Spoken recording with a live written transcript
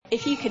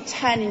If you could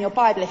turn in your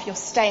Bible, if you're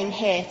staying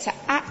here, to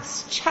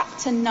Acts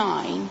chapter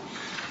 9,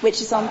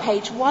 which is on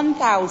page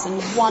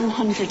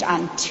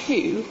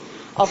 1102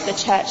 of the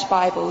Church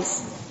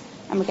Bibles.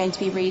 And we're going to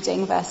be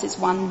reading verses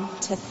 1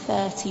 to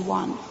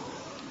 31.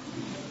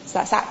 So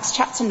that's Acts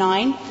chapter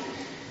 9,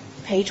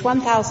 page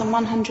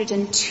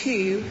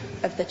 1102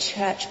 of the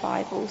Church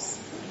Bibles.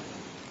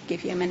 I'll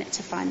give you a minute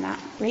to find that.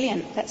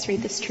 Brilliant. Let's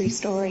read this true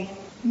story.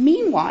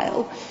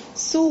 Meanwhile,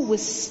 Saul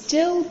was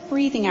still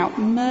breathing out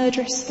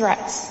murderous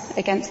threats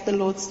against the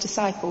Lord's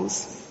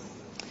disciples.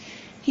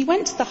 He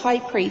went to the high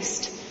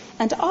priest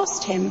and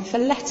asked him for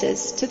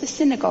letters to the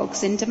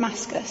synagogues in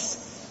Damascus,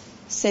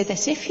 so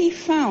that if he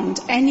found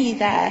any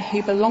there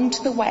who belonged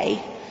to the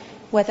way,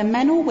 whether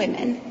men or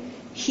women,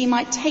 he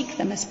might take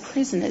them as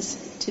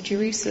prisoners to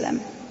Jerusalem.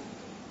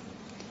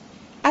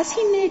 As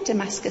he neared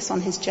Damascus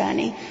on his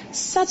journey,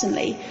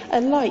 suddenly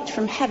a light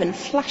from heaven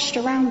flashed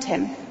around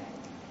him.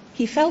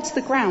 He fell to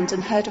the ground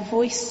and heard a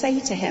voice say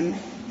to him,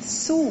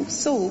 "Saul,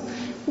 Saul,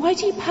 why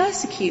do you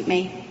persecute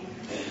me?"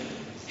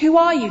 "Who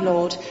are you,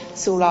 Lord?"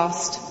 Saul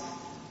asked.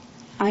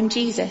 "I'm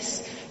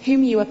Jesus,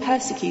 whom you are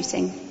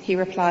persecuting," he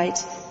replied.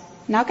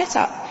 "Now get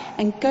up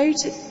and go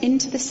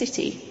into the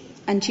city,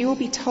 and you will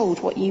be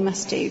told what you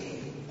must do."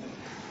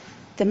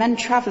 The men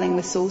travelling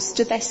with Saul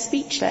stood there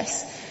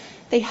speechless.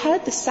 They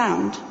heard the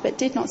sound, but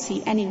did not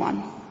see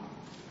anyone.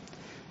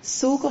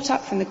 Saul got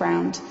up from the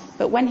ground,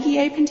 but when he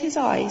opened his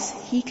eyes,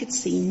 he could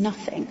see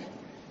nothing.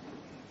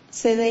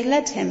 So they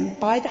led him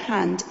by the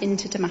hand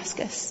into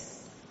Damascus.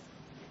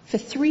 For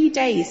 3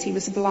 days he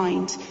was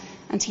blind,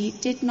 and he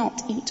did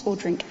not eat or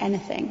drink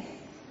anything.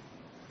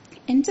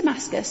 In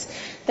Damascus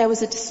there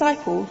was a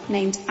disciple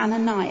named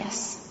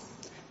Ananias.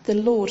 The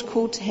Lord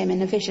called to him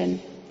in a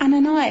vision,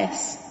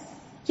 "Ananias."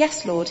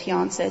 "Yes, Lord," he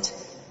answered.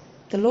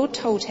 The Lord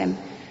told him,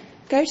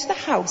 "Go to the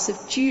house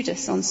of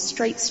Judas on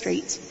Straight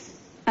Street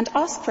and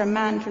ask for a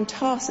man from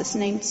Tarsus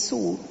named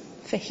Saul,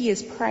 for he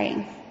is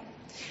praying.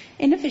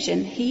 In a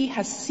vision he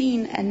has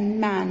seen a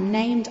man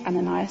named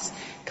Ananias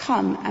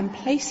come and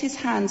place his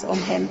hands on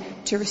him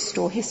to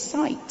restore his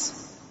sight."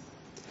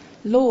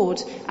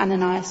 "Lord,"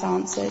 Ananias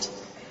answered,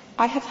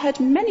 "I have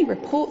heard many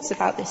reports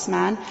about this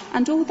man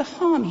and all the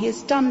harm he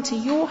has done to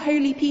your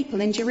holy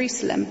people in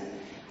Jerusalem,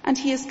 and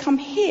he has come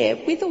here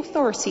with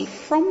authority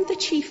from the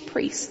chief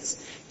priests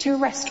to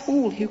arrest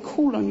all who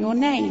call on your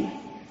name."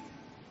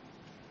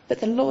 But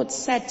the Lord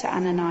said to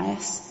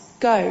Ananias,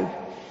 "Go,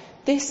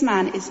 this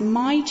man is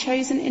my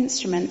chosen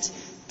instrument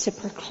to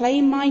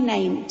proclaim my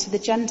name to the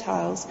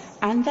Gentiles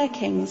and their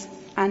kings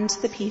and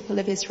the people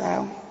of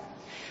Israel.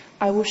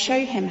 I will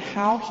show him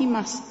how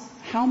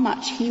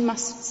much he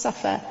must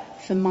suffer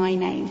for my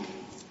name."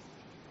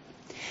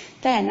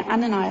 Then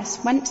Ananias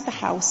went to the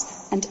house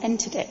and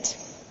entered it.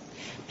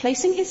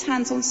 Placing his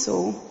hands on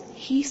Saul,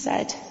 he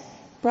said,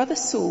 "Brother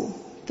Saul,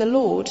 the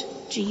Lord,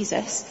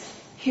 Jesus,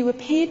 who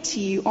appeared to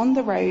you on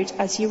the road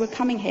as you were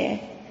coming here,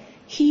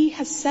 he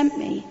has sent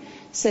me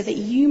so that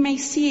you may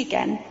see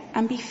again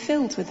and be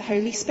filled with the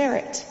Holy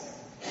Spirit."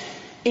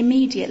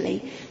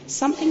 Immediately,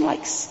 something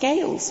like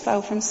scales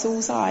fell from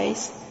Saul's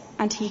eyes,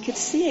 and he could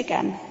see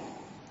again.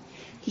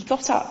 He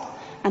got up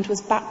and was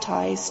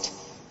baptized,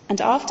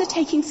 and after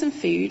taking some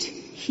food,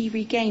 he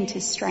regained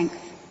his strength.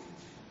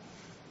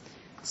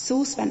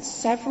 Saul spent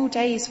several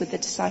days with the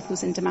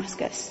disciples in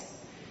Damascus.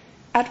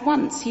 At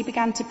once he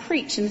began to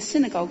preach in the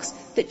synagogues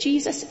that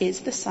Jesus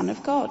is the Son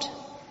of God.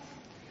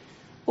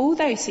 All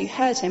those who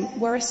heard him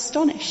were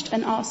astonished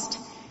and asked,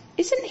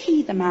 "Isn't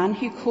he the man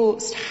who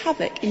caused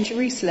havoc in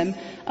Jerusalem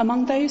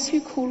among those who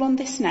call on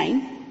this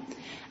name?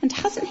 And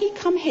hasn't he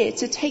come here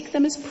to take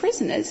them as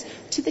prisoners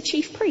to the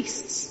chief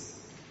priests?"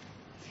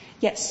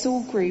 Yet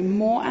Saul grew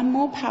more and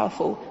more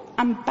powerful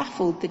and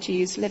baffled the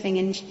Jews living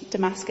in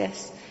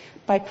Damascus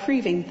by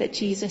proving that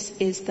Jesus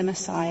is the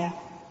Messiah.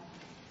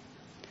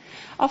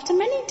 After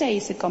many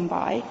days had gone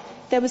by,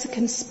 there was a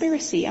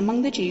conspiracy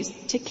among the Jews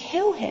to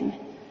kill him,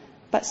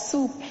 but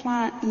Saul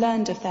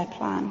learned of their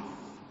plan.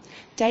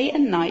 Day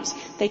and night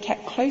they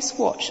kept close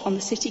watch on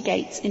the city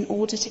gates in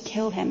order to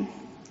kill him.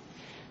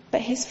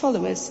 But his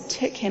followers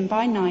took him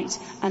by night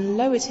and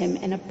lowered him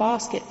in a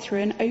basket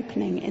through an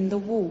opening in the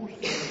wall.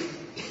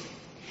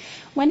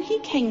 When he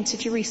came to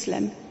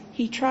Jerusalem,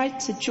 he tried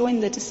to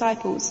join the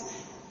disciples,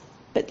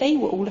 but they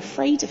were all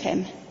afraid of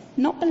him,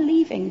 not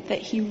believing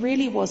that he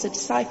really was a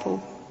disciple.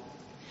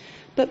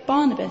 But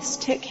Barnabas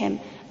took him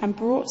and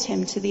brought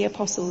him to the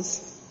apostles.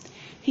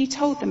 He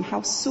told them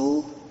how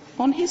Saul,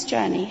 on his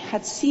journey,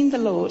 had seen the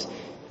Lord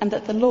and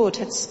that the Lord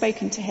had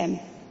spoken to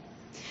him,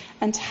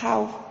 and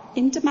how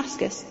in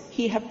Damascus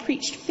he had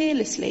preached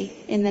fearlessly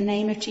in the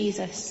name of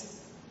Jesus.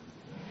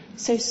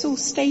 So Saul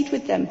stayed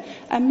with them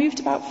and moved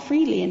about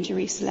freely in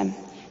Jerusalem,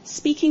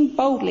 speaking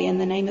boldly in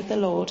the name of the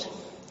Lord.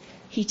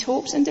 He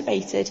talked and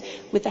debated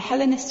with the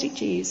Hellenistic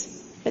Jews,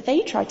 but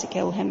they tried to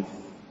kill him.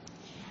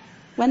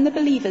 When the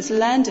believers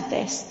learned of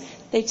this,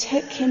 they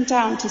took him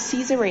down to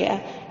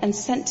Caesarea and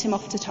sent him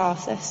off to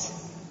Tarsus.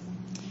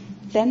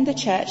 Then the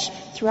church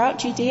throughout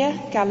Judea,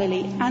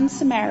 Galilee and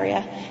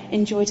Samaria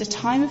enjoyed a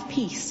time of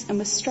peace and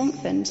was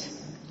strengthened.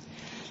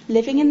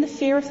 living in the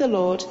fear of the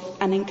Lord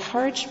and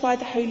encouraged by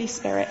the Holy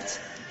Spirit,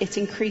 it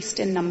increased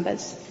in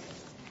numbers.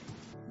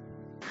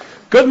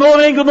 Good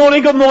morning, good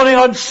morning, good morning.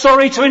 I'm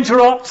sorry to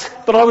interrupt,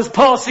 but I was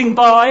passing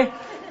by,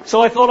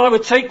 so I thought I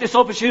would take this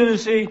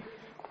opportunity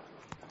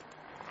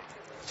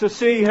to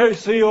see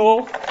you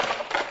all.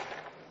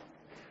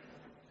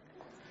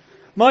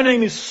 My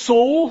name is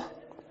Saul.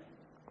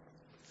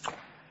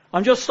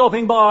 I'm just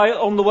stopping by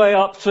on the way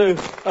up to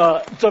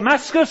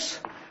Damascus,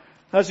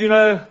 as you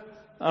know,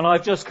 and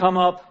I've just come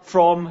up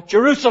from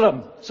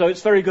Jerusalem. So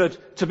it's very good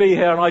to be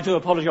here, and I do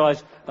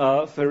apologise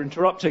for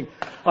interrupting.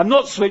 I'm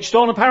not switched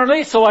on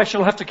apparently, so I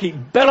shall have to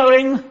keep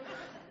bellowing,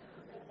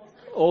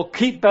 or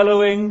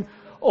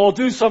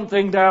do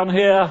something down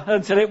here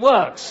until it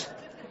works.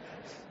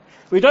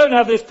 We don't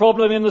have this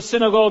problem in the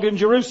synagogue in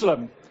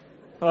Jerusalem.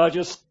 I've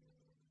just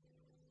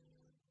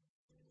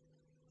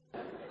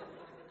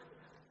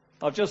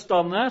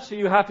done that. Are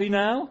you happy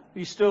now?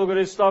 He's still got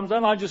his thumbs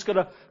down. I'm just going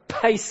to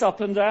pace up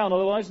and down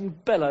otherwise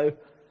and bellow.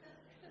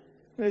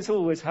 This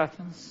always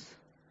happens.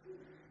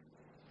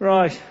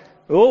 Right.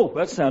 Oh,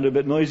 that sounded a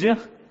bit noisier.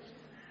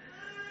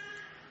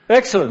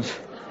 Excellent.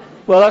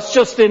 Well, that's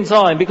just in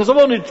time, because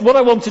what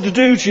I wanted to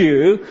do to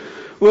you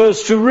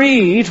was to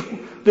read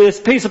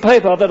this piece of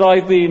paper that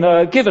I've been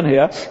given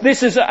here.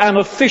 This is an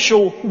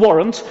official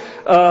warrant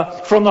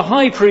from the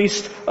high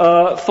priest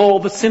for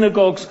the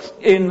synagogues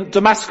in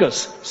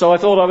Damascus. So I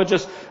thought I would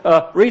just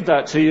read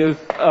that to you,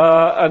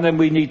 and then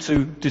we need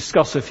to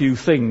discuss a few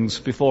things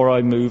before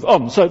I move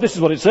on. So this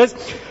is what it says.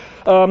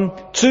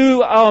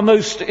 To our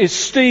most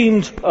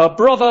esteemed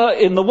brother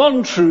in the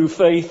one true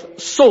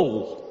faith,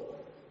 Saul.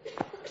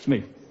 It's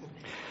me.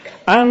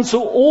 And to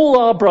all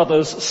our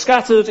brothers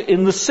scattered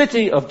in the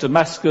city of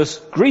Damascus,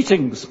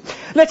 greetings.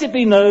 Let it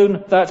be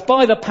known that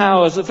by the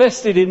powers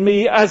vested in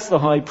me as the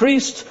high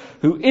priest,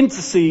 who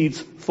intercedes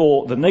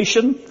for the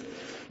nation,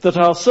 that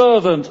our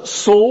servant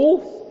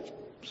Saul,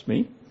 it's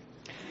me,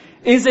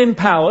 is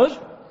empowered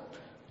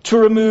to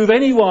remove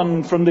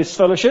anyone from this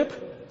fellowship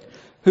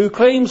who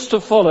claims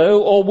to follow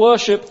or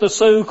worship the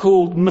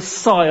so-called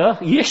Messiah,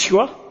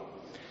 Yeshua,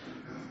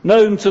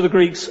 known to the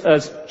Greeks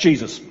as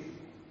Jesus.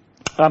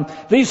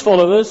 These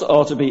followers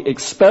are to be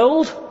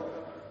expelled,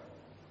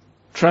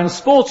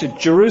 transported to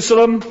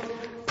Jerusalem,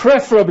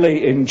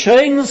 preferably in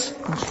chains,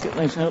 let's get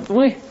those out of the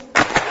way,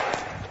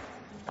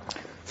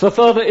 for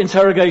further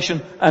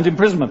interrogation and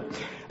imprisonment.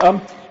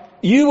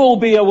 You will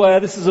be aware,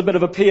 this is a bit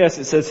of a PS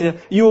it says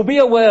here, you will be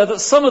aware that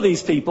some of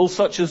these people,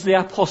 such as the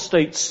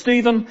apostate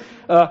Stephen,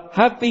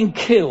 have been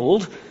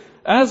killed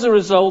as a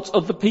result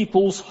of the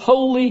people's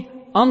wholly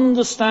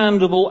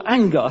understandable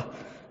anger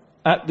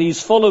at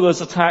these followers'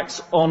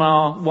 attacks on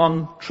our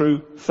one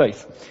true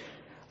faith.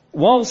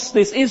 Whilst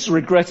this is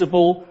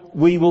regrettable,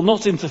 we will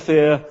not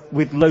interfere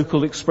with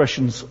local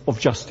expressions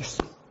of justice.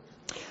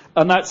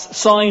 And that's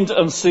signed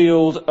and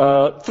sealed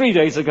 3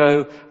 days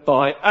ago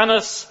by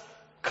Annas,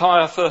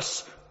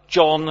 Caiaphas,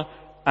 John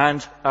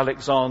and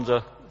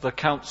Alexander, the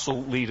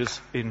council leaders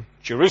in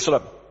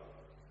Jerusalem.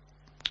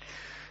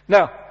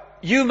 Now,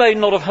 you may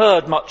not have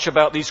heard much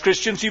about these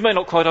Christians. You may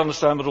not quite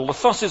understand what all the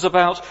fuss is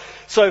about.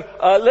 So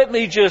let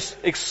me just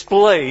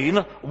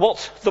explain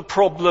what the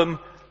problem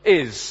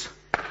is.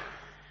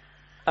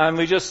 And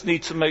we just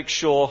need to make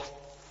sure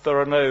there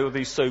are no of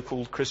these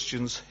so-called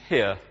Christians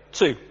here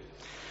too.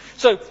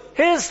 So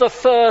here's the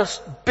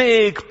first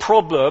big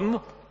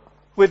problem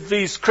with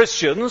these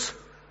Christians,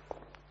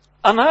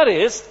 and that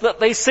is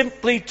that they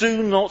simply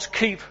do not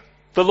keep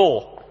the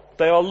law.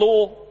 They are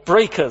law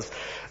breakers.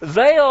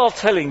 They are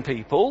telling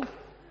people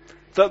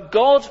that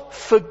God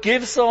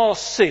forgives our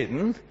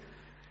sin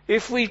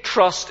if we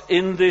trust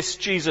in this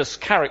Jesus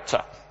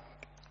character.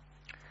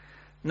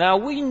 Now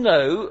we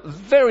know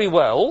very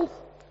well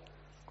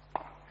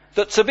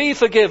that to be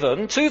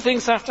forgiven, two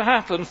things have to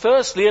happen.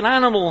 Firstly, an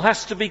animal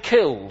has to be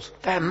killed.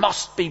 There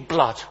must be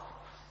blood.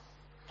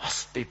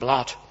 Must be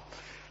blood.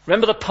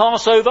 Remember the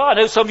Passover? I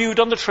know some of you have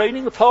done the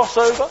training, the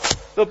Passover.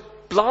 The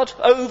blood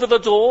over the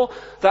door.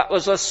 That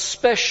was a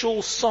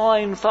special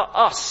sign for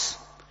us.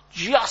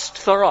 Just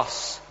for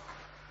us.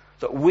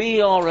 That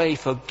we are a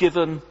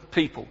forgiven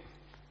people.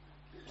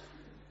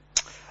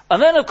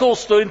 And then, of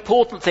course, the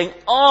important thing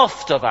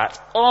after that,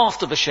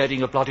 after the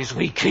shedding of blood, is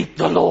we keep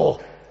the law.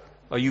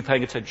 Are you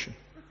paying attention?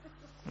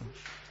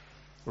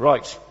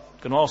 Right. I'm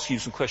going to ask you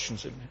some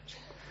questions in a minute.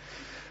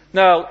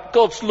 Now,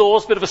 God's law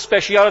is a bit of a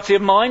speciality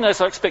of mine,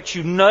 as I expect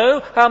you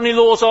know. How many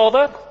laws are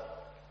there?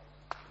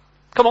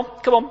 Come on.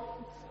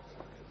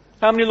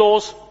 How many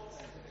laws?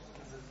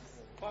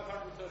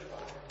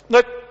 535.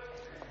 Nope.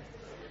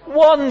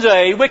 One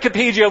day,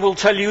 Wikipedia will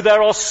tell you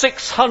there are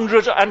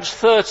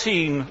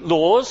 613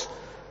 laws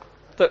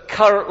that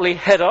currently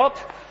head up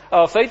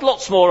our faith.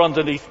 Lots more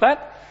underneath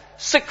that.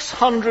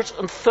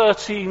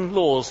 613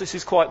 laws. This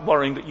is quite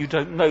worrying that you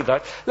don't know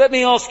that. Let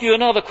me ask you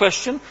another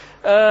question.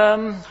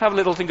 Have a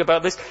little think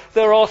about this.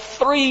 There are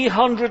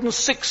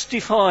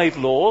 365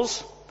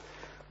 laws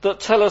that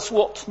tell us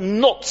what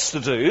not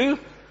to do.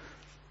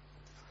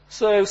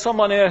 So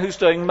someone here who's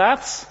doing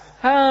maths,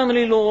 How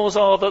many laws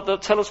are there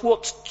that tell us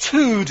what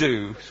to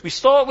do? We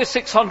start with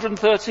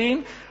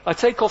 613. I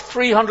take off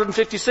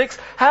 356.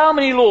 How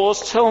many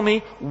laws tell me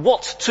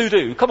what to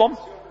do? Come on.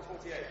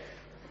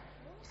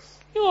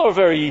 You're a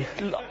very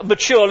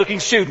mature-looking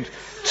student.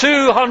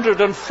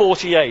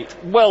 248.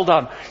 Well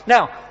done.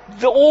 Now,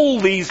 all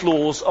these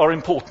laws are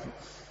important.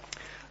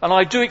 And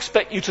I do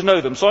expect you to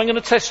know them, so I'm going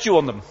to test you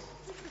on them.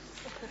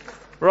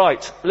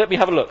 Right, let me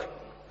have a look.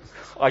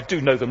 I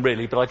do know them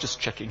really, but I'm just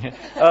checking here.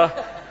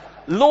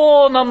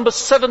 Law number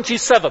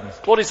 77.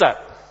 What is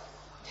that?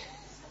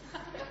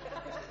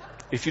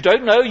 If you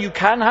don't know, you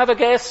can have a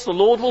guess. The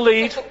Lord will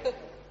lead.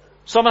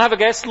 Someone have a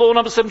guess. Law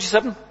number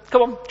 77.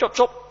 Come on, chop,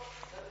 chop.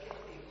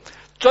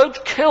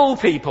 Don't kill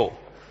people.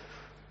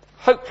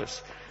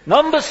 Hopeless.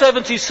 Number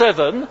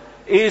 77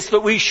 is that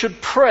we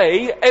should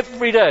pray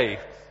every day.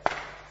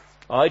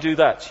 I do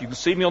that. You can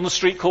see me on the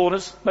street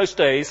corners most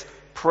days,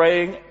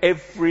 praying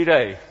every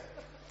day.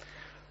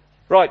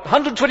 Right,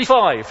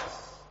 125.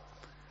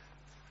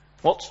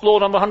 What's law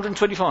number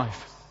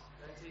 125?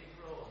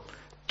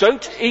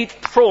 Don't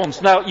eat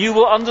prawns. Now, you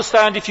will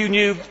understand if you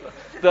knew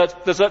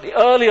that the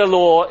earlier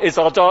law is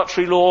our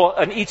dietary law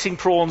and eating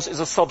prawns is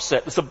a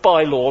subset. It's a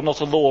bylaw, not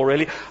a law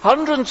really.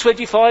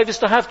 125 is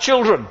to have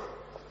children.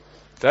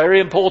 Very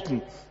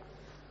important.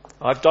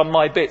 I've done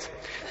my bit.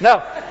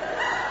 Now,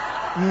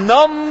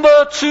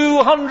 number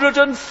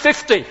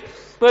 250.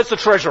 Where's the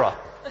treasurer?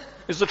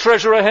 Is the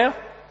treasurer here?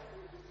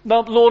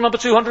 Law number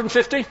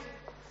 250?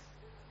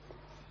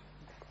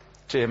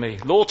 Dear me.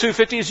 Law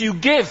 250 is you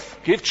give.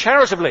 Give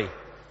charitably.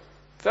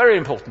 Very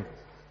important.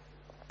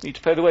 Need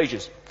to pay the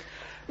wages.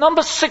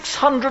 Number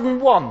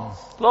 601.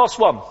 Last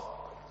one.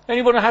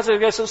 Anyone who has a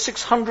guess at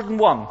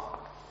 601?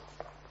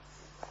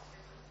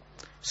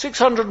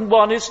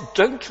 601 is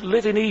don't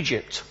live in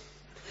Egypt.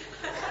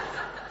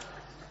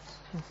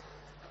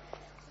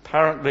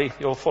 Apparently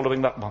you're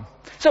following that one.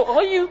 So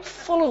are you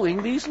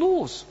following these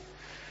laws?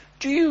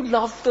 Do you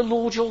love the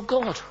Lord your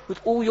God with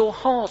all your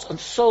heart and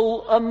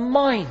soul and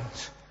mind?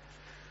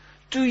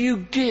 Do you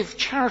give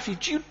charity?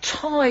 Do you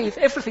tithe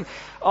everything?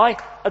 I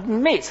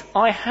admit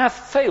I have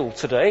failed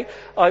today.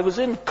 I was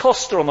in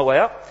Costa on the way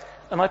up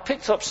and I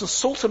picked up some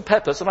salt and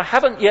peppers and I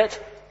haven't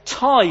yet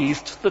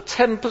tithed the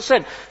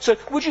 10%. So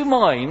would you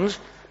mind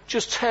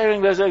just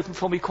tearing those open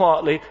for me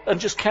quietly and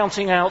just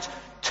counting out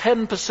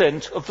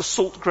 10% of the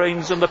salt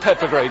grains and the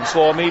pepper grains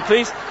for me,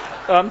 please?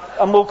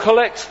 And we'll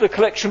collect the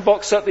collection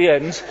box at the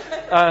end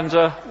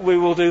and we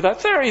will do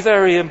that. Very,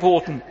 very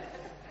important.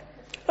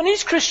 And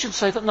these Christians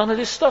say that none of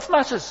this stuff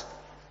matters.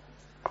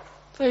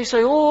 They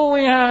say all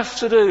we have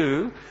to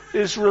do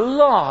is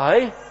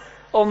rely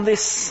on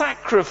this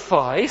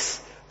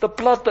sacrifice, the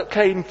blood that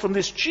came from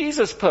this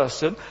Jesus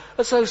person,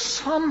 as though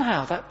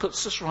somehow that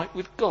puts us right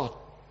with God.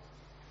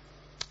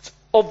 It's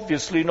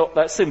obviously not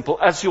that simple,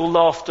 as your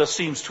laughter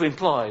seems to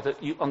imply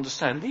that you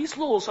understand. These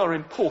laws are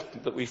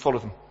important that we follow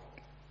them.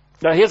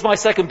 Now here's my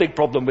second big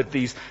problem with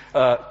these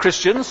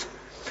Christians,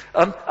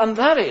 and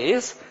that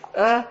is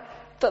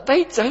that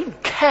they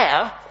don't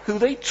care who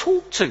they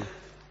talk to.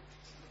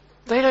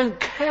 They don't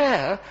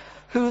care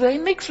who they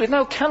mix with.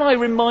 Now, can I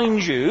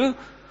remind you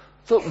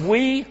that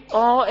we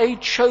are a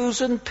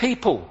chosen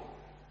people?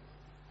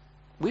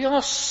 We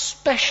are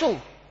special.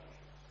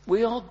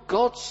 We are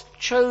God's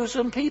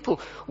chosen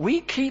people. We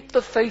keep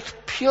the faith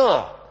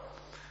pure.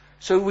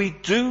 So we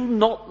do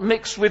not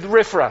mix with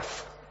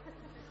riffraff.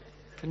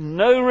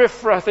 No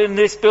riffraff in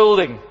this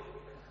building.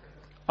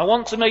 I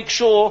want to make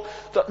sure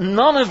that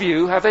none of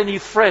you have any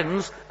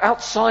friends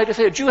outside of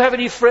here. Do you have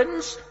any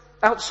friends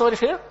outside of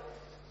here?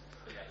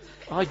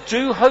 I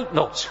do hope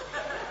not.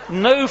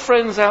 No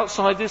friends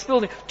outside this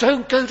building.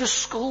 Don't go to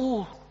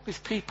school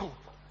with people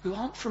who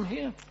aren't from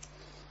here.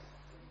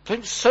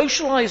 Don't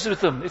socialise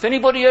with them. If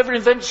anybody ever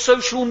invents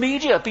social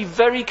media, be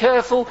very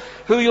careful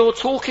who you're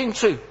talking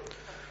to.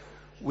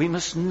 We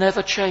must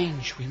never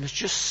change. We must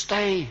just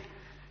stay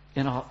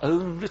in our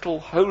own little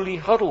holy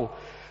huddle.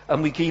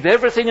 And we keep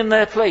everything in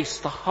their place.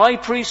 The high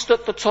priest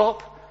at the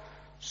top,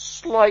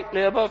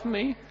 slightly above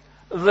me,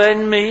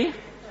 then me,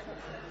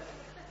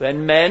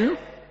 then men,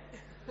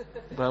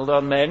 well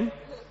done men,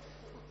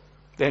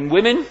 then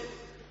women,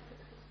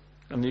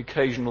 and the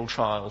occasional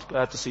child.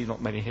 Glad to see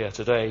not many here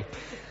today.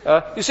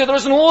 You see, there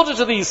is an order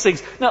to these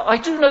things. Now, I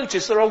do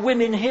notice there are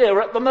women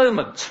here at the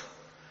moment.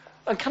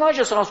 And can I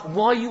just ask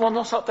why you are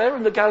not up there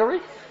in the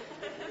gallery?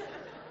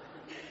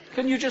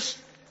 Can you just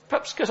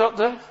perhaps get up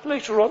there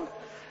later on?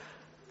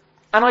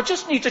 And I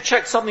just need to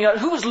check something out.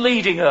 Who was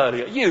leading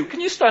earlier? You. Can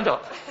you stand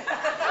up?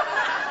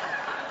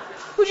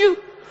 Would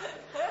you?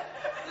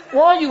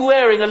 Why are you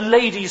wearing a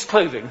lady's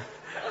clothing?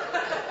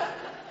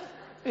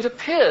 It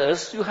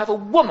appears you have a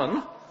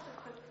woman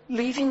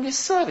leading this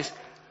service.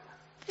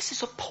 This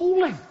is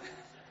appalling.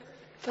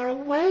 There are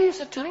ways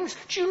of doing this.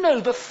 Do you know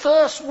the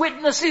first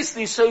witnesses,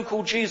 these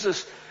so-called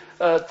Jesus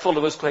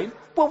followers claim,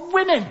 were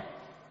women?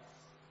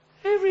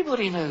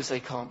 Everybody knows they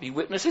can't be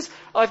witnesses.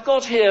 I've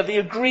got here the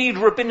agreed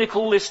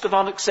rabbinical list of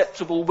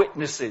unacceptable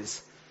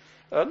witnesses.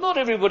 Not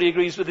everybody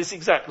agrees with this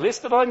exact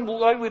list, but I'm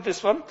with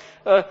this one.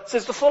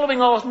 Says the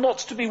following are not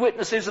to be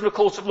witnesses in a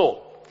court of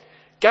law: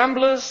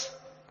 gamblers,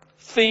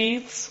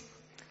 thieves,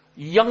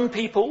 young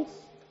people,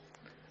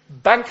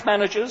 bank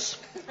managers,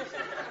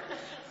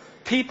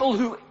 people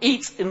who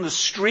eat in the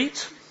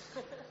street,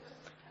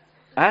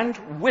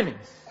 and women.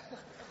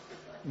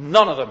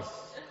 None of them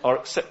are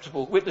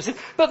acceptable witnesses.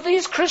 But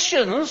these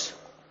Christians,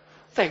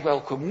 they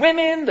welcome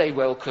women, they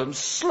welcome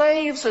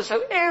slaves, as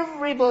though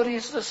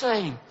everybody's the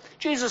same.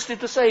 Jesus did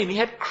the same. He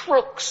had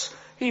crooks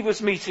he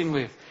was meeting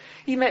with.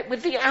 He met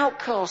with the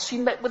outcasts. He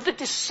met with the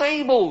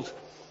disabled.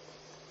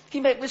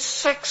 He met with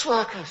sex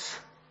workers.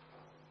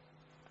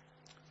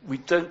 We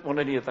don't want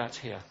any of that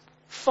here.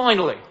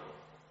 Finally,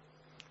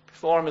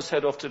 before I must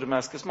head off to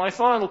Damascus, my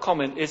final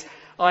comment is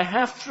I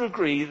have to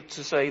agree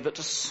to say that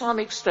to some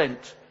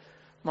extent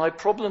my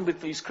problem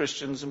with these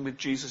Christians and with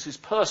Jesus is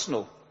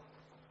personal.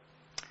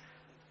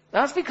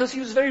 That's because he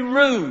was very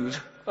rude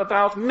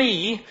about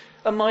me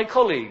and my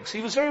colleagues.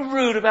 He was very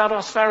rude about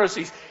us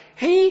Pharisees.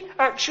 He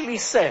actually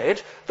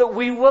said that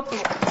we were...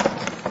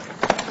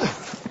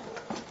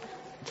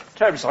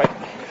 Terrible sight.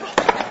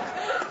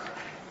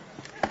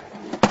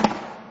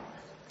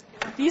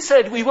 He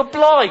said we were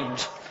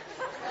blind.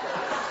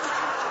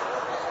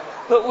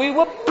 That we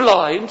were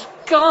blind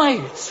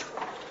guides.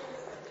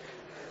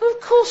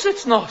 Of course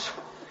it's not.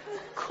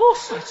 Of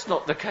course that's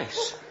not the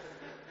case.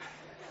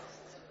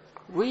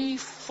 We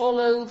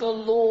follow the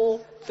law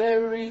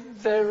very,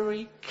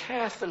 very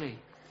carefully.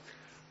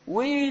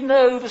 We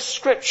know the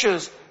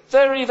scriptures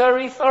very,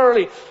 very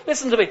thoroughly.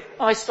 Listen to me.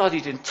 I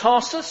studied in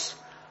Tarsus.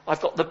 I've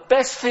got the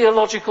best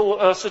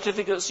theological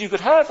certificates you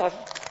could have. I've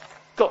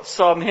got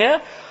some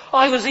here.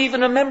 I was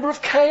even a member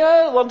of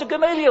KO under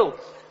Gamaliel.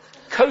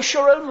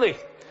 Kosher only.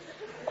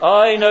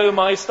 I know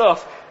my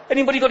stuff.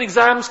 Anybody got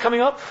exams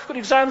coming up? Got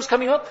exams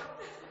coming up?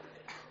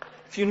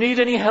 If you need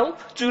any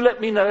help, do let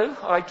me know.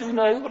 I do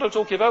know what I'm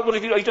talking about. Are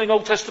you doing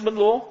Old Testament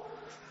law?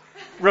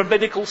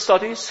 Rabbinical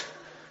studies?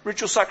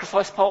 Ritual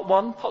sacrifice part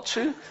 1, part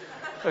 2?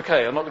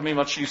 Okay, I'm not going to be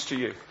much use to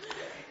you.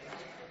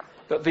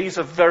 But these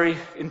are very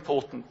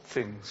important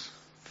things.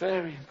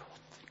 Very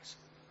important things.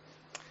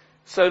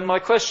 So my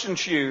question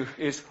to you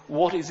is,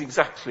 what is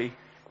exactly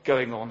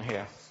going on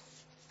here?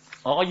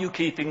 Are you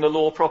keeping the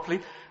law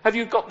properly? Have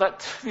you got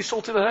that? Have you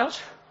sorted it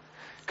out?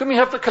 Can we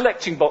have the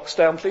collecting box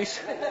down, please?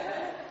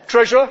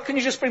 Treasurer, can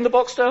you just bring the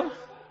box down?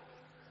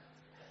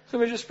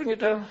 Can we just bring it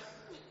down?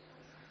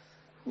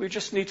 We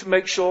just need to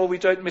make sure we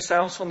don't miss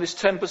out on this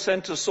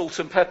 10% of salt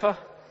and pepper.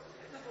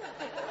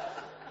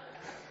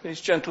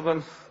 These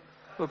gentlemen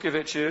will give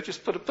it to you.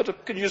 Just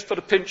can you just put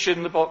a pinch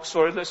in the box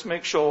for it? Let's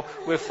make sure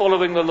we're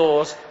following the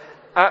laws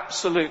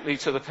absolutely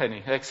to the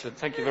penny. Excellent.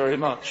 Thank you very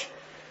much.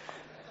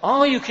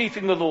 Are you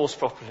keeping the laws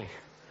properly?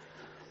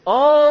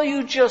 Are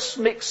you just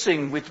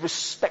mixing with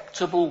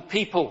respectable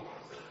people?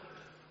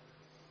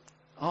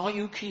 Are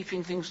you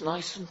keeping things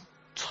nice and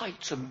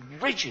tight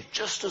and rigid,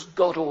 just as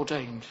God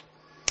ordained?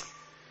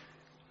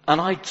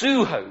 And I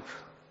do hope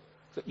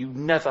that you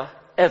never,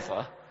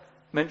 ever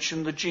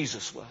mention the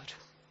Jesus word.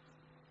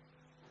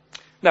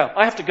 Now,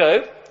 I have to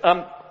go.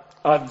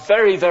 I'm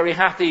very, very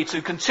happy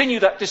to continue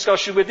that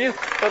discussion with you,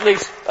 at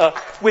least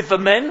with the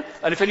men.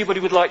 And if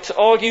anybody would like to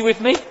argue with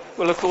me,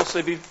 well, of course,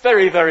 they'd be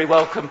very, very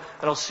welcome.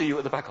 And I'll see you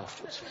at the back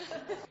afterwards.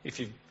 If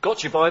you've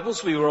got your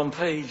Bibles, we were on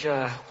page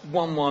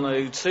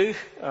 1102.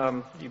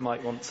 You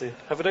might want to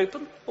have it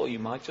open, or you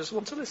might just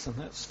want to listen.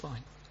 That's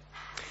fine.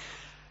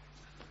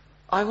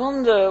 I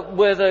wonder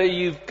whether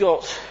you've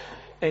got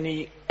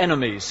any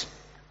enemies.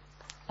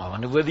 I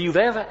wonder whether you've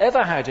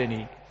ever had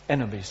any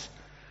enemies.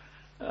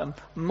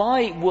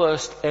 My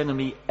worst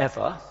enemy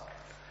ever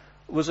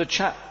was a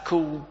chap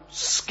called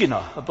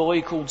Skinner, a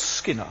boy called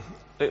Skinner.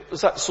 It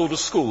was that sort of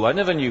school. I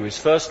never knew his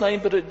first name,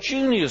 but at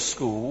junior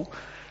school,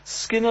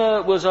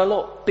 Skinner was a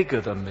lot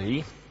bigger than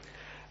me,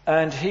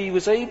 and he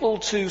was able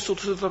to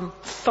sort of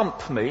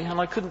thump me, and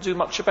I couldn't do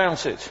much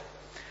about it.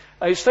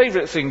 His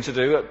favourite thing to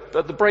do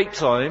at the break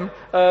time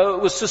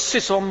was to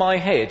sit on my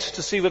head,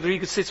 to see whether he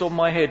could sit on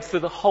my head for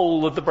the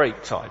whole of the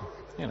break time.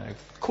 You know,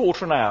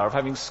 quarter an hour of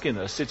having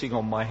Skinner sitting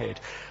on my head.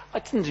 I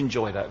didn't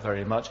enjoy that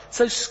very much.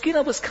 So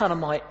Skinner was kind of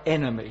my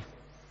enemy.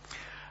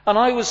 And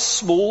I was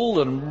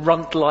small and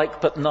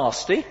runt-like but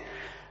nasty,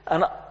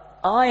 and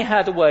I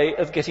had a way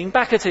of getting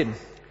back at him.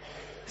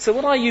 So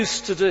what I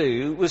used to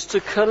do was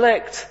to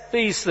collect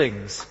these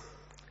things.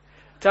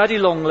 Daddy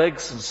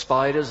longlegs and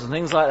spiders and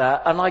things like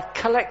that, and I'd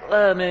collect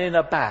them in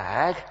a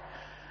bag,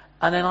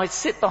 and then I'd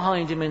sit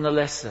behind him in the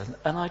lesson,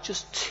 and I'd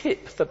just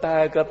tip the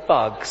bag of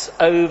bugs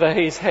over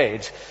his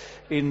head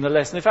in the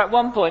lesson. In fact, at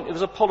one point, it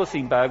was a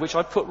polythene bag, which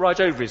I put right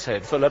over his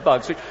head full of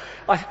bugs.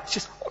 It's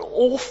just an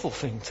awful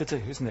thing to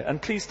do, isn't it?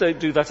 And please don't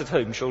do that at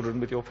home, children,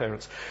 with your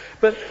parents.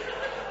 But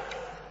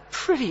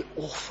pretty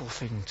awful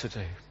thing to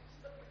do.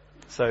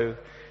 So,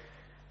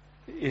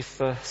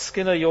 if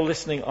Skinner, you're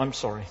listening, I'm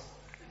sorry.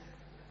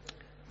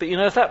 But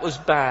if that was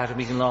bad and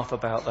we can laugh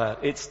about that,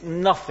 it's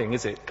nothing,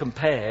 is it,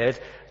 compared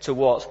to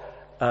what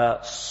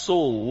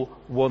Saul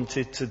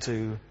wanted to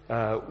do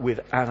with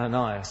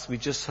Ananias. We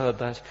just heard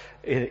that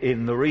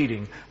in the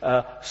reading.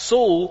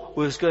 Saul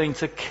was going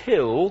to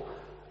kill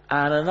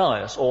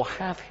Ananias, or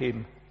have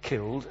him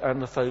killed,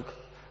 and the folk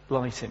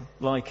like him.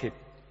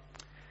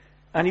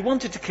 And he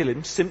wanted to kill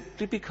him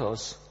simply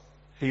because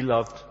he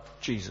loved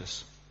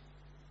Jesus.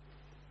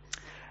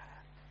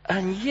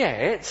 And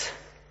yet,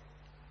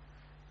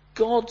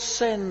 God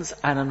sends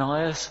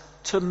Ananias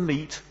to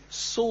meet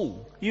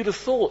Saul. You'd have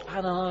thought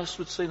Ananias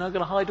would say, no, I'm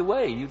going to hide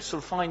away. You'd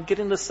sort of get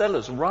in the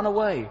cellars, run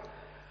away.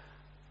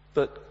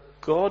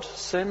 But God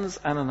sends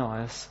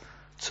Ananias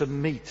to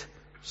meet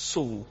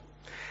Saul.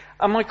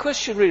 And my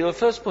question really, the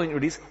first point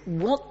really is,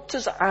 what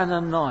does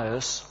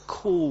Ananias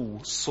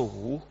call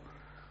Saul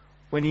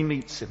when he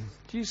meets him?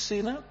 Do you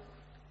see that?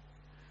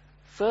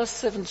 Verse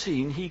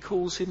 17, he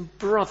calls him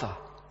brother.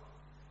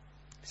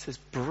 He says,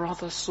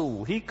 brother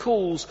Saul. He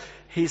calls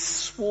his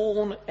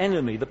sworn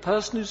enemy, the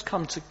person who's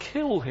come to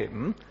kill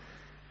him,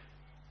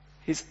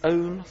 his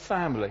own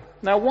family.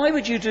 Now, why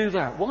would you do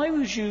that? Why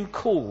would you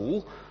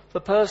call the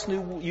person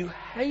who you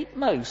hate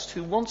most,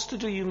 who wants to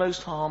do you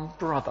most harm,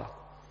 brother?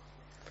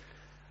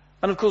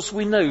 And of course,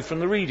 we know from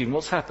the reading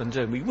what's happened,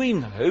 don't we? We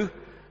know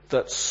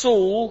that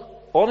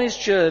Saul, on his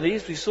journey,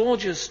 as we saw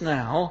just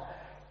now,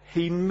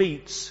 he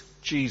meets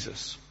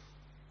Jesus.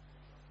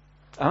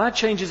 And that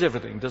changes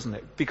everything, doesn't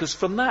it? Because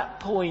from that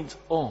point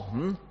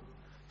on,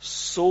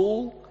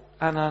 Saul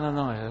and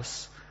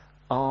Ananias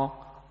are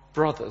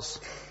brothers.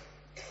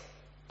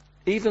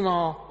 Even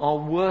our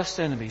worst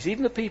enemies,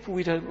 even the people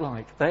we don't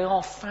like, they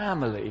are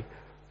family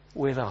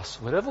with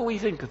us. Whatever we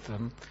think of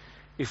them,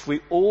 if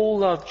we all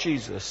love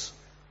Jesus,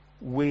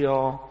 we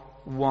are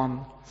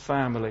one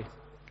family.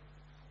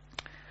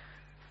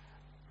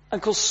 And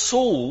of course,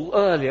 Saul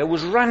earlier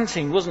was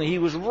ranting, wasn't he? He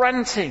was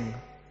ranting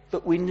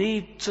that we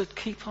need to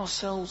keep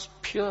ourselves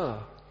pure,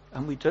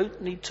 and we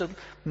don't need to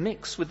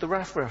mix with the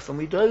raff-raff, and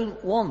we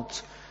don't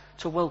want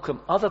to welcome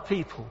other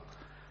people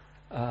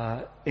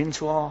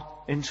into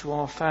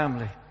our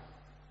family.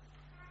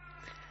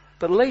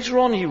 But later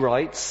on he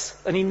writes,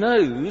 and he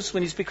knows,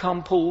 when he's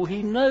become Paul,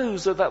 he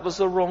knows that was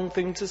the wrong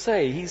thing to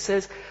say. He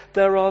says,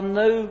 there are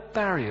no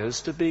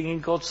barriers to being in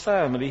God's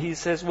family. He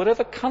says,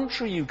 whatever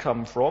country you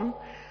come from,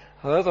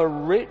 however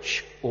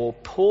rich or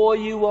poor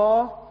you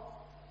are,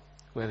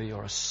 whether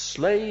you're a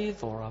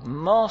slave or a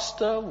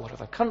master,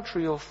 whatever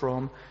country you're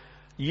from,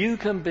 you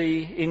can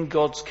be in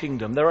God's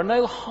kingdom. There are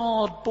no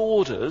hard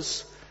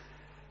borders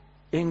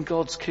in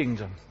God's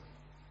kingdom.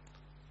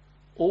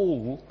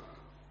 All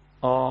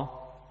are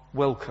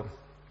welcome.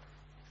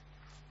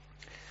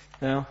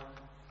 Now,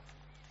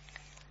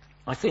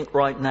 I think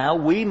right now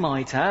we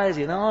might add,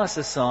 in our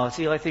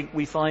society, I think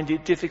we find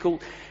it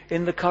difficult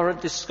in the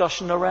current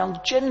discussion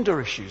around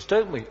gender issues,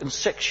 don't we? And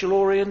sexual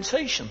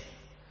orientation.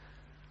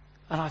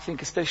 And I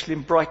think especially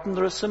in Brighton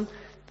there are some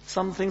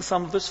things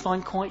some of us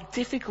find quite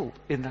difficult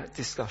in that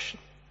discussion.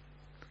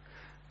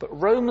 But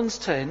Romans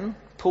 10,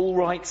 Paul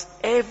writes,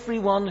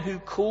 everyone who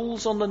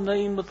calls on the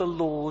name of the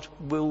Lord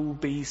will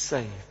be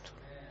saved.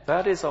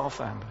 That is our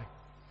family.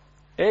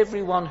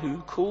 Everyone who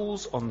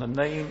calls on the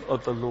name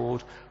of the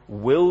Lord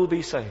will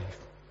be saved.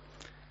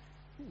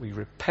 We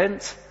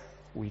repent,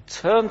 we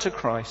turn to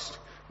Christ,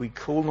 we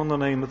call on the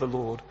name of the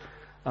Lord,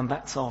 and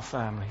that's our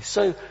family.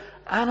 So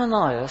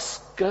Ananias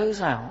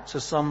goes out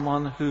to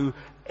someone who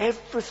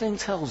everything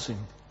tells him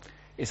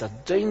is a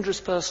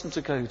dangerous person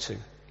to go to,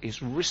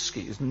 is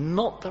risky, is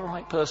not the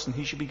right person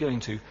he should be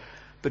going to,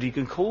 but he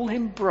can call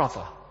him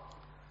brother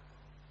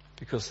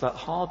because that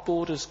hard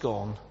border's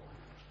gone,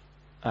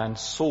 and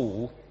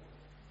Saul,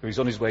 who's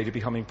on his way to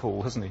becoming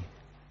Paul, hasn't he?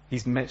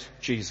 He's met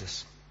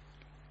Jesus.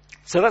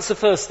 So that's the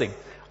first thing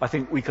I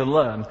think we can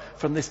learn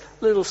from this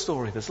little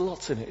story. There's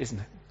lots in it, isn't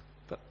it?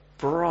 But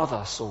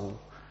brother Saul,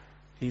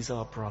 he's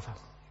our brother.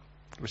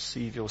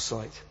 Receive your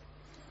sight.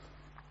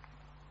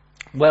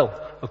 Well,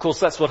 of course,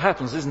 that's what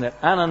happens, isn't it?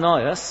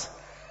 Ananias,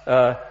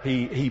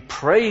 he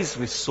prays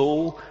with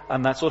Saul,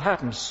 and that's what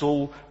happens.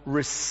 Saul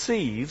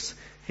receives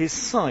his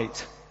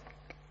sight.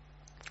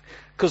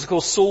 Because, of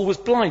course, Saul was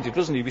blinded,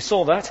 wasn't he? We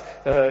saw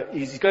that.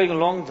 He's going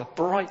along, the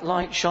bright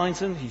light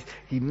shines in,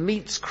 he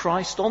meets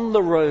Christ on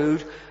the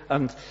road,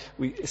 and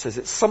it says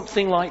it's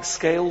something like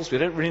scales. We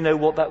don't really know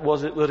what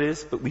that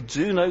is, but we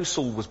do know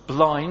Saul was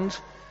blind.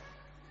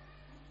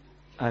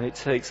 And it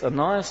takes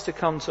Ananias to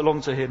come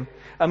along to him.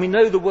 And we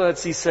know the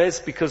words he says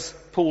because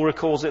Paul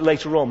recalls it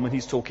later on when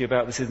he's talking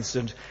about this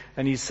incident.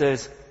 And he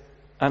says,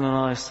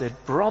 Ananias said,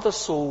 brother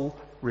Saul,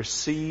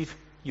 receive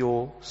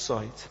your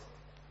sight.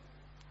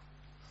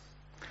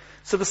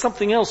 So there's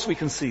something else we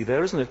can see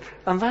there, isn't it?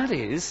 And that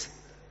is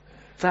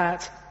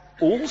that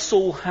all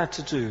Saul had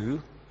to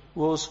do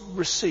was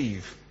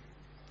receive.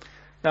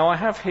 Now I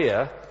have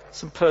here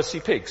some Percy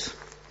pigs.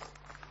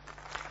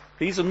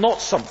 These are not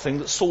something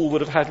that Saul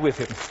would have had with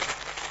him.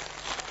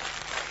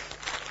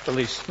 At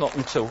least not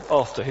until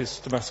after his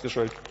Damascus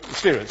Road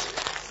experience.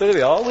 So there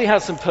we are. We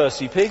have some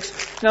Percy pigs.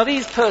 Now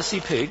these Percy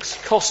pigs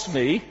cost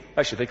me,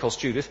 actually they cost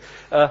Judith,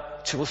 £2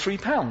 or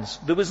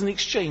 £3. There was an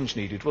exchange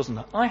needed, wasn't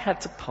there? I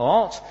had to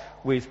part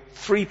with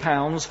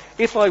 £3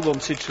 if I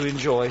wanted to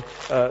enjoy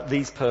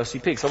these Percy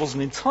pigs. I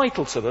wasn't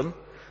entitled to them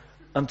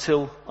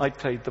until I'd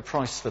paid the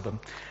price for them.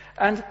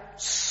 And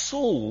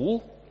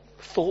Saul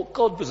thought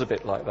God was a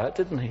bit like that,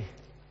 didn't he?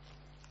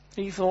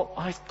 He thought,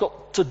 I've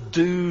got to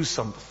do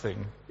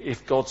something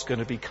if God's going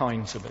to be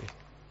kind to me.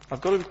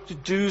 I've got to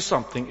do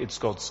something if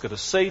God's going to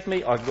save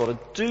me. I've got to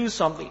do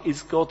something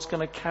if God's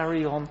going to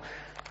carry on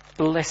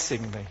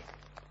blessing me.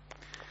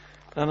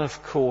 And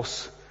of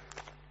course,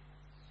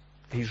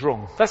 he's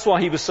wrong. That's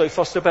why he was so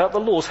fussed about the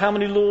laws. How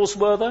many laws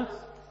were there?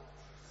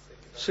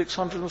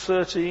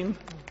 613.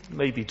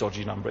 Maybe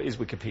dodgy number. It is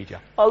Wikipedia.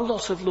 A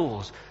lot of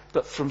laws.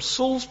 But from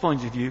Saul's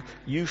point of view,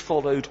 you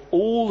followed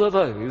all of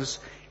those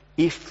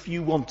if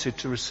you wanted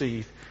to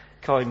receive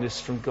kindness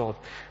from God.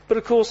 But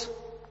of course,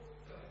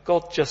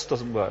 God just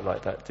doesn't work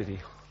like that, did he?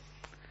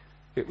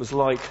 It was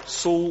like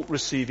Saul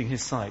receiving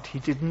his sight. He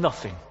did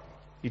nothing.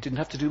 He didn't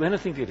have to do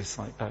anything to get his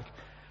sight back.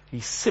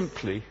 He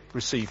simply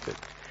received it.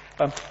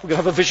 We're going to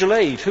have a visual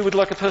aid. Who would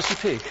like a Percy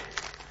pig?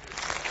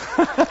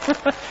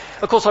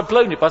 Of course, I've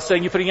blown it by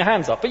saying you're putting your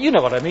hands up, but you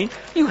know what I mean.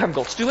 You haven't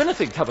got to do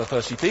anything to have a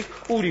Percy pig.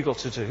 All you've got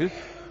to do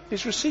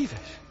is receive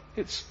it.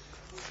 It's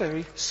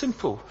very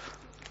simple.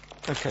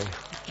 Okay,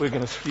 we're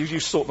going to,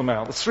 you sort them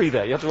out. There's 3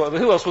 there. You have to,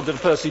 who else wanted a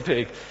Percy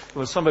pig? There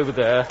was some over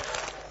there.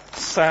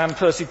 Sam,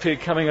 Percy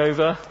pig coming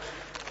over.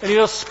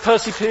 Anyone else,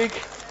 Percy pig?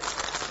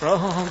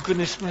 Oh,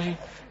 goodness me.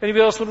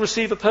 Anybody else want to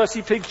receive a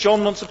Percy pig?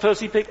 John wants a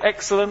Percy pig.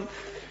 Excellent.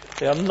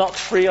 They are nut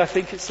free, I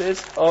think it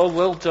says. Oh,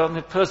 well done.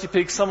 A Percy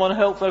pig. Someone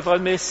help if I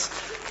miss.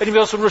 Anybody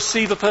else want to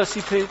receive a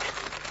Percy pig?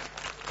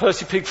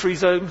 Percy pig free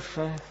zone.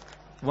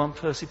 1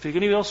 Percy pig.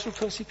 Anybody else for a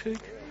Percy pig?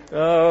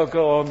 Oh,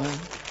 go on then.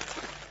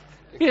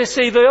 You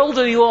see, the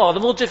older you are, the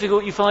more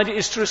difficult you find it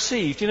is to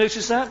receive. Do you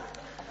notice that?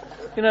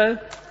 You know,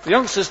 the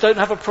youngsters don't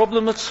have a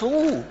problem at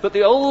all. But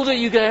the older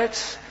you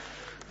get,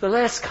 the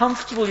less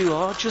comfortable you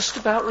are just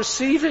about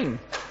receiving.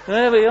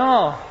 There we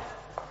are.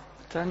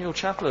 Daniel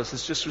Chapless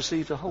has just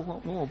received a whole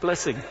lot more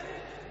blessing.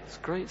 It's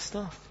great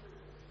stuff.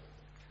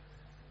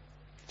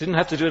 Didn't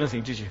have to do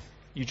anything, did you?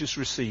 You just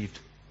received.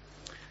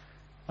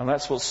 And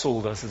that's what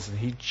Saul does, isn't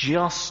he? He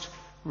just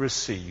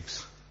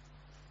receives.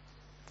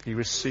 He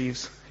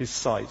receives his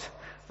sight.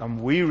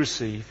 And we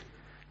receive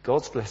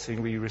God's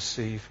blessing, we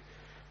receive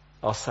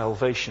our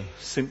salvation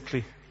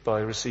simply by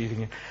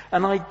receiving it.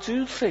 And I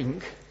do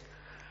think,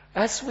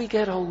 as we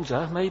get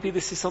older, maybe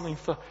this is something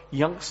for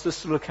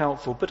youngsters to look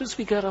out for, but as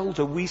we get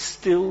older, we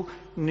still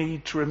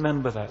need to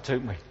remember that,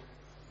 don't we?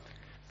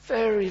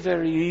 Very,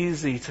 very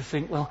easy to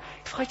think, well,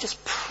 if I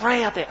just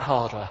pray a bit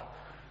harder,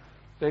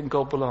 then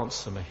God will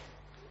answer me.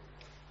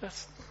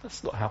 That's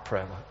not how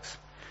prayer works.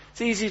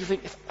 It's easy to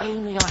think, if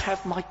only I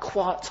have my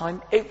quiet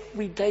time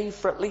every day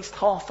for at least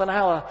half an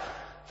hour,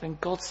 then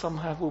God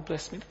somehow will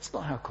bless me. That's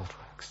not how God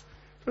works.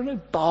 There's no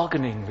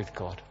bargaining with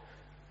God.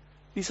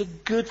 These are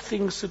good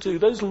things to do.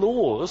 Those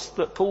laws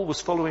that Paul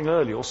was following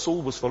earlier, or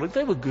Saul was following,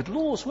 they were good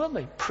laws, weren't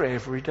they? Pray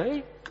every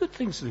day, good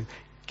things to do.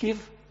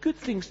 Give, good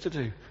things to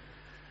do.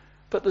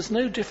 But there's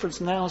no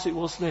difference now as it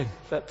was then.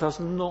 That does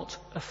not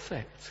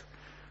affect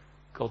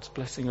God's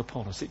blessing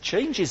upon us. It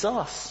changes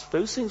us.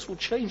 Those things will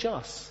change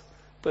us.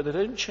 But they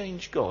don't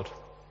change God.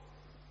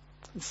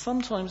 And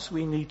sometimes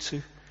we need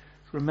to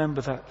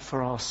remember that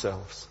for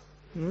ourselves.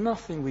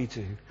 Nothing we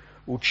do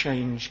will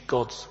change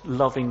God's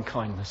loving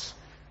kindness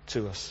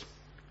to us.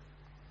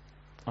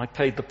 I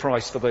paid the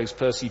price for those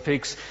Percy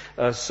pigs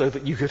so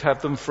that you could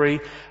have them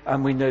free.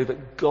 And we know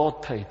that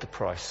God paid the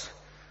price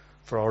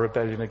for our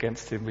rebellion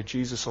against him with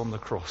Jesus on the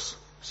cross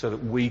so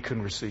that we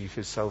can receive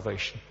his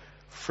salvation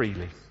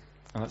freely.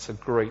 And that's a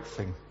great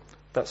thing.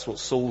 That's what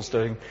Saul's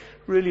doing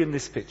really in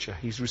this picture.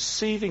 He's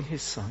receiving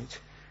his sight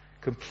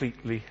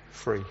completely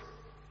free.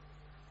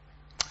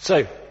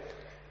 So,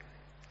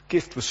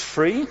 gift was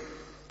free.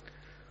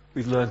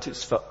 We've learnt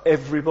it's for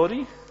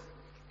everybody.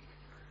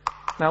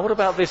 Now, what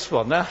about this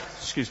one? Now,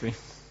 excuse me.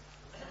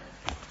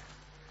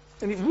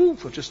 I'm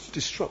just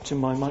disrupting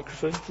my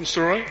microphone. It's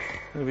all right.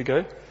 There we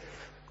go.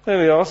 There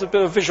we are. It's a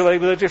bit of visual aid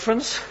with a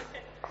difference.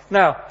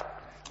 Now,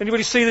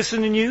 anybody see this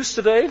in the news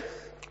today?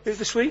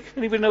 This week?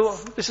 Anybody know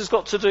what this has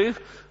got to do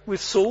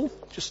with Saul?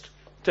 Just,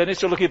 Dennis,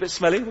 you're looking a bit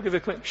smelly. We'll give you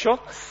a quick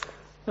shot.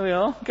 There we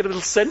are. Get a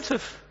little scent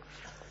of...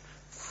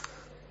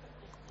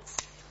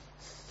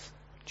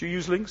 Do you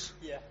use links?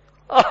 Yeah.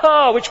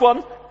 Aha! Which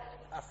one?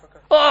 Africa.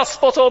 Ah,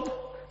 spot on.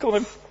 Come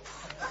on then.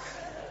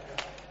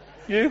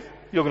 You?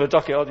 You're going to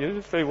duck it, aren't you?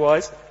 Very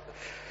wise.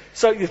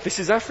 So, this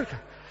is Africa.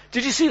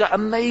 Did you see that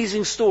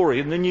amazing story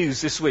in the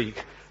news this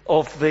week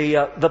of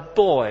the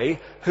boy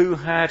who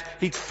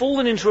he'd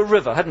fallen into a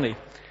river, hadn't he?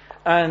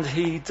 And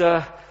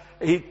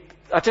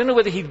I don't know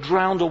whether he'd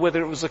drowned or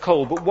whether it was a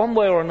cold, but one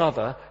way or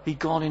another, he'd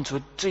gone into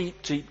a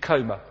deep, deep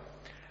coma.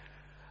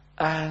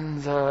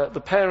 And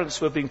the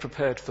parents were being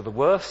prepared for the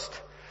worst,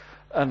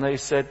 and they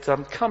said,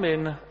 come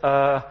in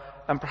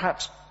and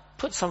perhaps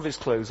put some of his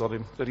clothes on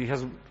him that he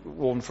hasn't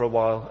worn for a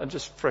while and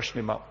just freshen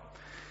him up.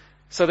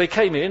 So they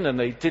came in and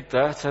they did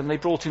that, and they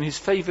brought in his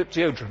favourite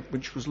deodorant,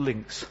 which was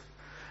Lynx.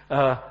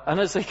 And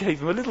as they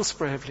gave him a little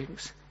spray of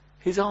Lynx,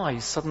 his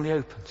eyes suddenly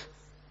opened.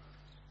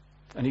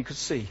 And he could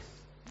see.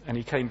 And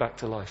he came back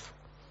to life.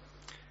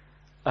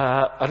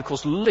 And of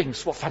course,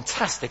 Lynx, what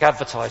fantastic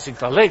advertising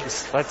for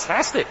Lynx.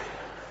 Fantastic.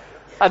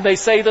 And they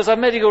say there's a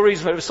medical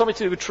reason for it. It was something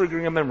to do with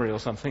triggering a memory or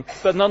something.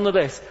 But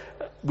nonetheless,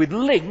 with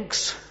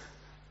Lynx,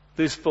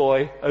 this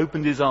boy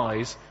opened his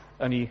eyes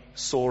and he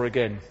saw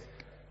again.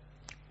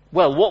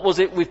 Well, what was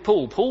it with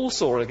Paul? Paul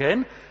saw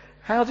again.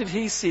 How did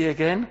he see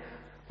again?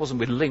 Wasn't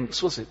with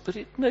Lynx, was it? But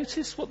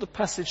notice what the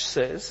passage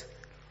says.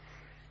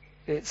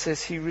 It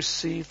says he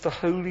received the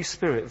Holy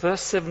Spirit.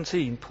 Verse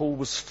 17, Paul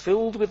was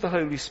filled with the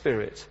Holy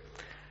Spirit,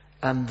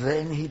 and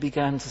then he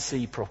began to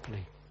see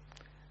properly.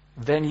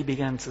 Then he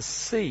began to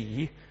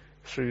see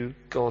through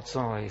God's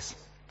eyes.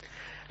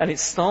 And it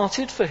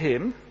started for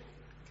him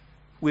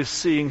with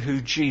seeing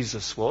who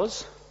Jesus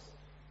was.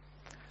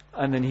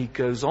 And then he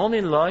goes on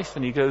in life,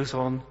 and he goes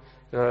on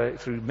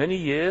through many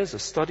years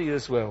of study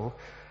as well.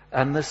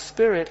 And the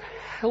Spirit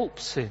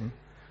helps him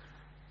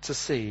to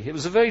see. It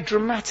was a very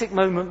dramatic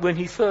moment when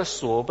he first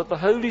saw, but the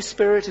Holy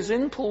Spirit is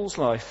in Paul's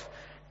life,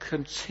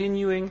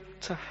 continuing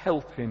to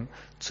help him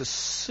to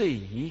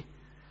see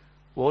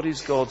what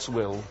is God's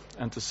will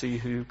and to see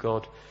who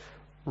God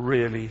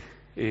really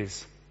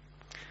is.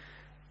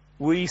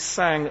 We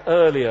sang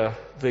earlier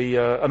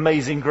the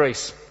Amazing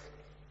Grace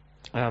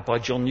by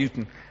John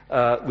Newton,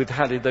 with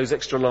had those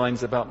extra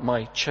lines about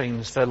my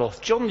chains fell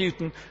off. John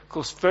Newton, of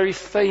course, very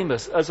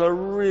famous as a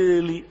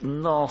really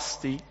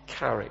nasty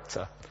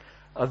character,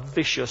 a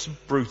vicious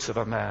brute of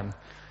a man.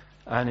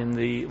 And in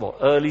the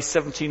early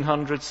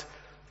 1700s,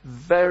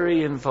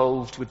 very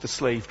involved with the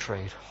slave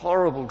trade,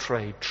 horrible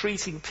trade,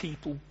 treating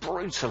people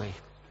brutally.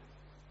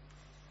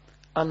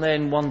 And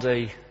then one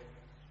day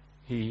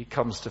he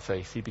comes to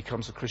faith, he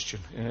becomes a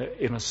Christian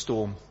in a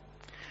storm.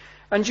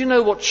 And do you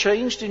know what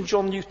changed in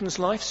John Newton's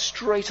life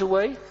straight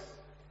away?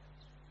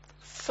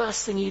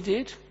 First thing he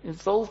did,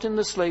 involved in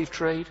the slave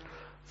trade,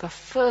 the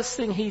first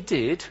thing he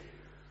did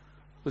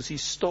was he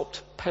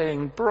stopped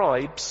paying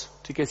bribes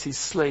to get his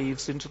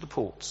slaves into the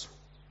ports.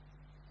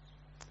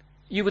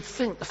 You would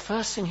think the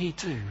first thing he'd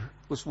do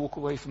was walk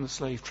away from the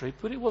slave trade,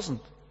 but it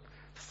wasn't.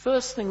 The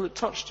first thing that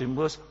touched him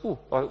was,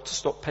 I ought to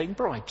stop paying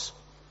bribes.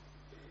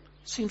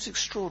 Seems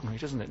extraordinary,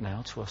 doesn't it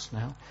now, to us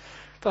now?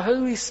 The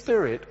Holy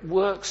Spirit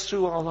works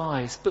through our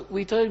lives, but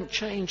we don't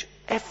change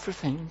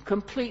everything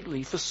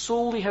completely. For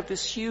Saul, he had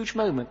this huge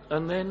moment,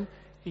 and then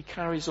he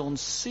carries on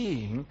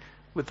seeing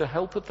with the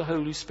help of the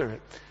Holy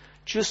Spirit,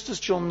 just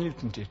as John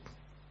Newton did.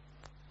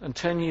 And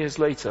 10 years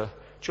later,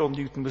 John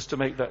Newton was to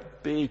make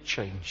that big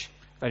change,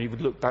 and he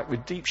would look back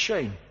with deep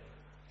shame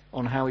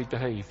on how he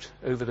behaved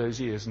over those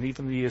years, and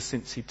even the years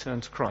since he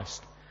turned to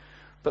Christ.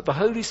 But the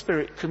Holy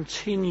Spirit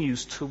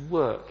continues to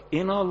work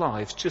in our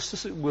lives, just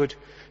as it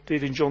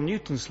did in John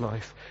Newton's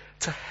life,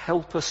 to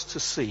help us to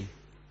see.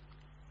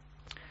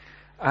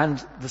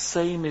 And the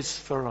same is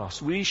for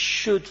us. We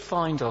should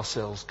find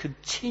ourselves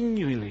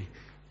continually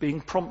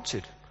being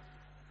prompted,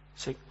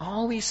 saying,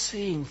 are we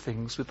seeing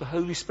things with the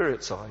Holy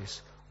Spirit's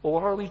eyes,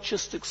 or are we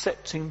just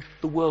accepting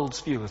the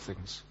world's view of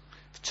things?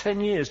 For 10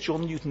 years,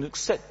 John Newton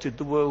accepted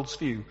the world's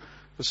view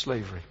of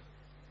slavery.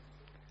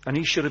 And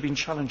he should have been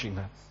challenging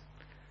that.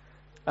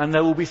 And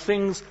there will be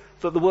things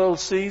that the world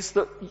sees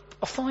that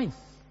are fine.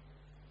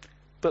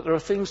 But there are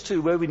things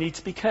too where we need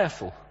to be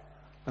careful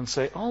and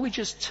say, are we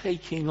just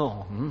taking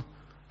on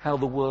how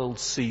the world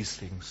sees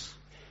things?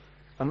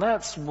 And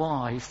that's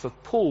why for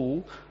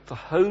Paul, the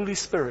Holy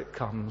Spirit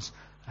comes,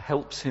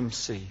 helps him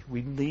see.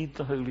 We need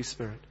the Holy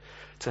Spirit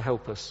to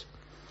help us.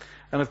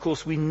 And of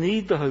course, we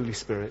need the Holy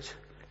Spirit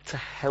to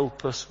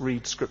help us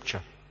read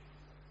Scripture.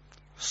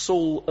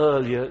 Saul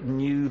earlier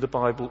knew the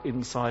Bible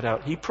inside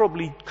out. He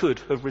probably could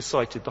have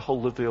recited the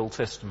whole of the Old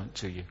Testament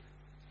to you.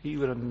 He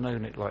would have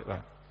known it like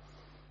that.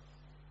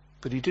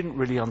 But he didn't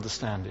really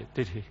understand it,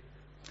 did he?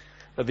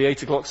 At the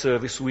 8 o'clock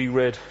service, we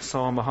read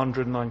Psalm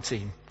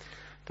 119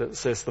 that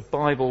says the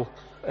Bible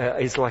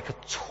is like a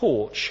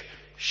torch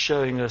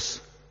showing us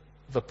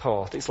the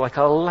path. It's like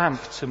a lamp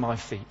to my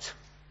feet.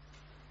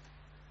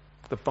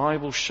 The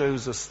Bible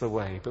shows us the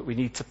way, but we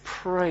need to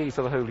pray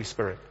for the Holy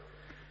Spirit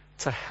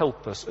to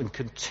help us and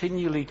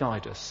continually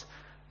guide us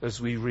as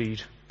we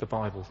read the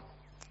Bible,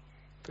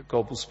 that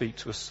God will speak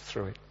to us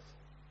through it.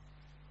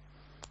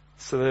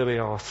 So there we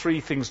are,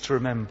 3 things to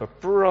remember.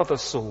 Brother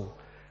Saul,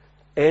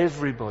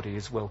 everybody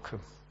is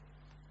welcome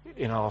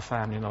in our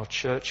family, in our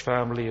church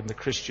family, in the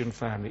Christian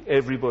family.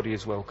 Everybody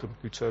is welcome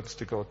who turns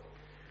to God.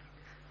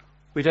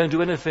 We don't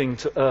do anything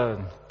to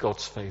earn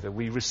God's favour.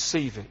 We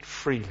receive it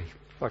freely,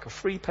 like a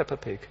free Peppa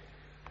Pig.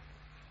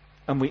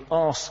 And we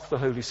ask the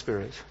Holy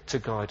Spirit to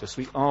guide us.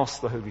 We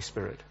ask the Holy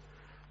Spirit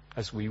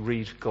as we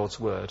read God's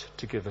word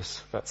to give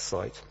us that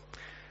sight.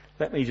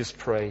 Let me just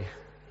pray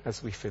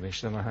as we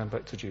finish, then I'll hand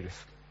back to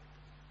Judith.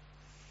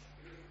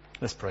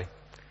 Let's pray.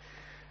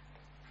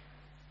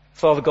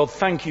 Father God,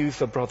 thank you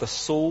for Brother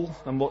Saul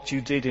and what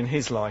you did in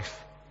his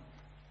life.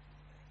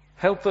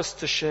 Help us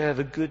to share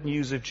the good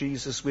news of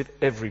Jesus with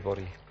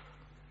everybody.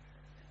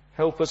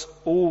 Help us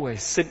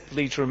always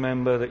simply to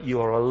remember that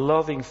you are a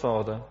loving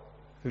Father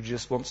who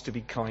just wants to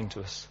be kind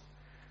to us.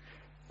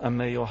 And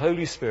may your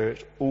Holy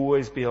Spirit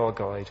always be our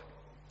guide.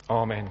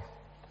 Amen.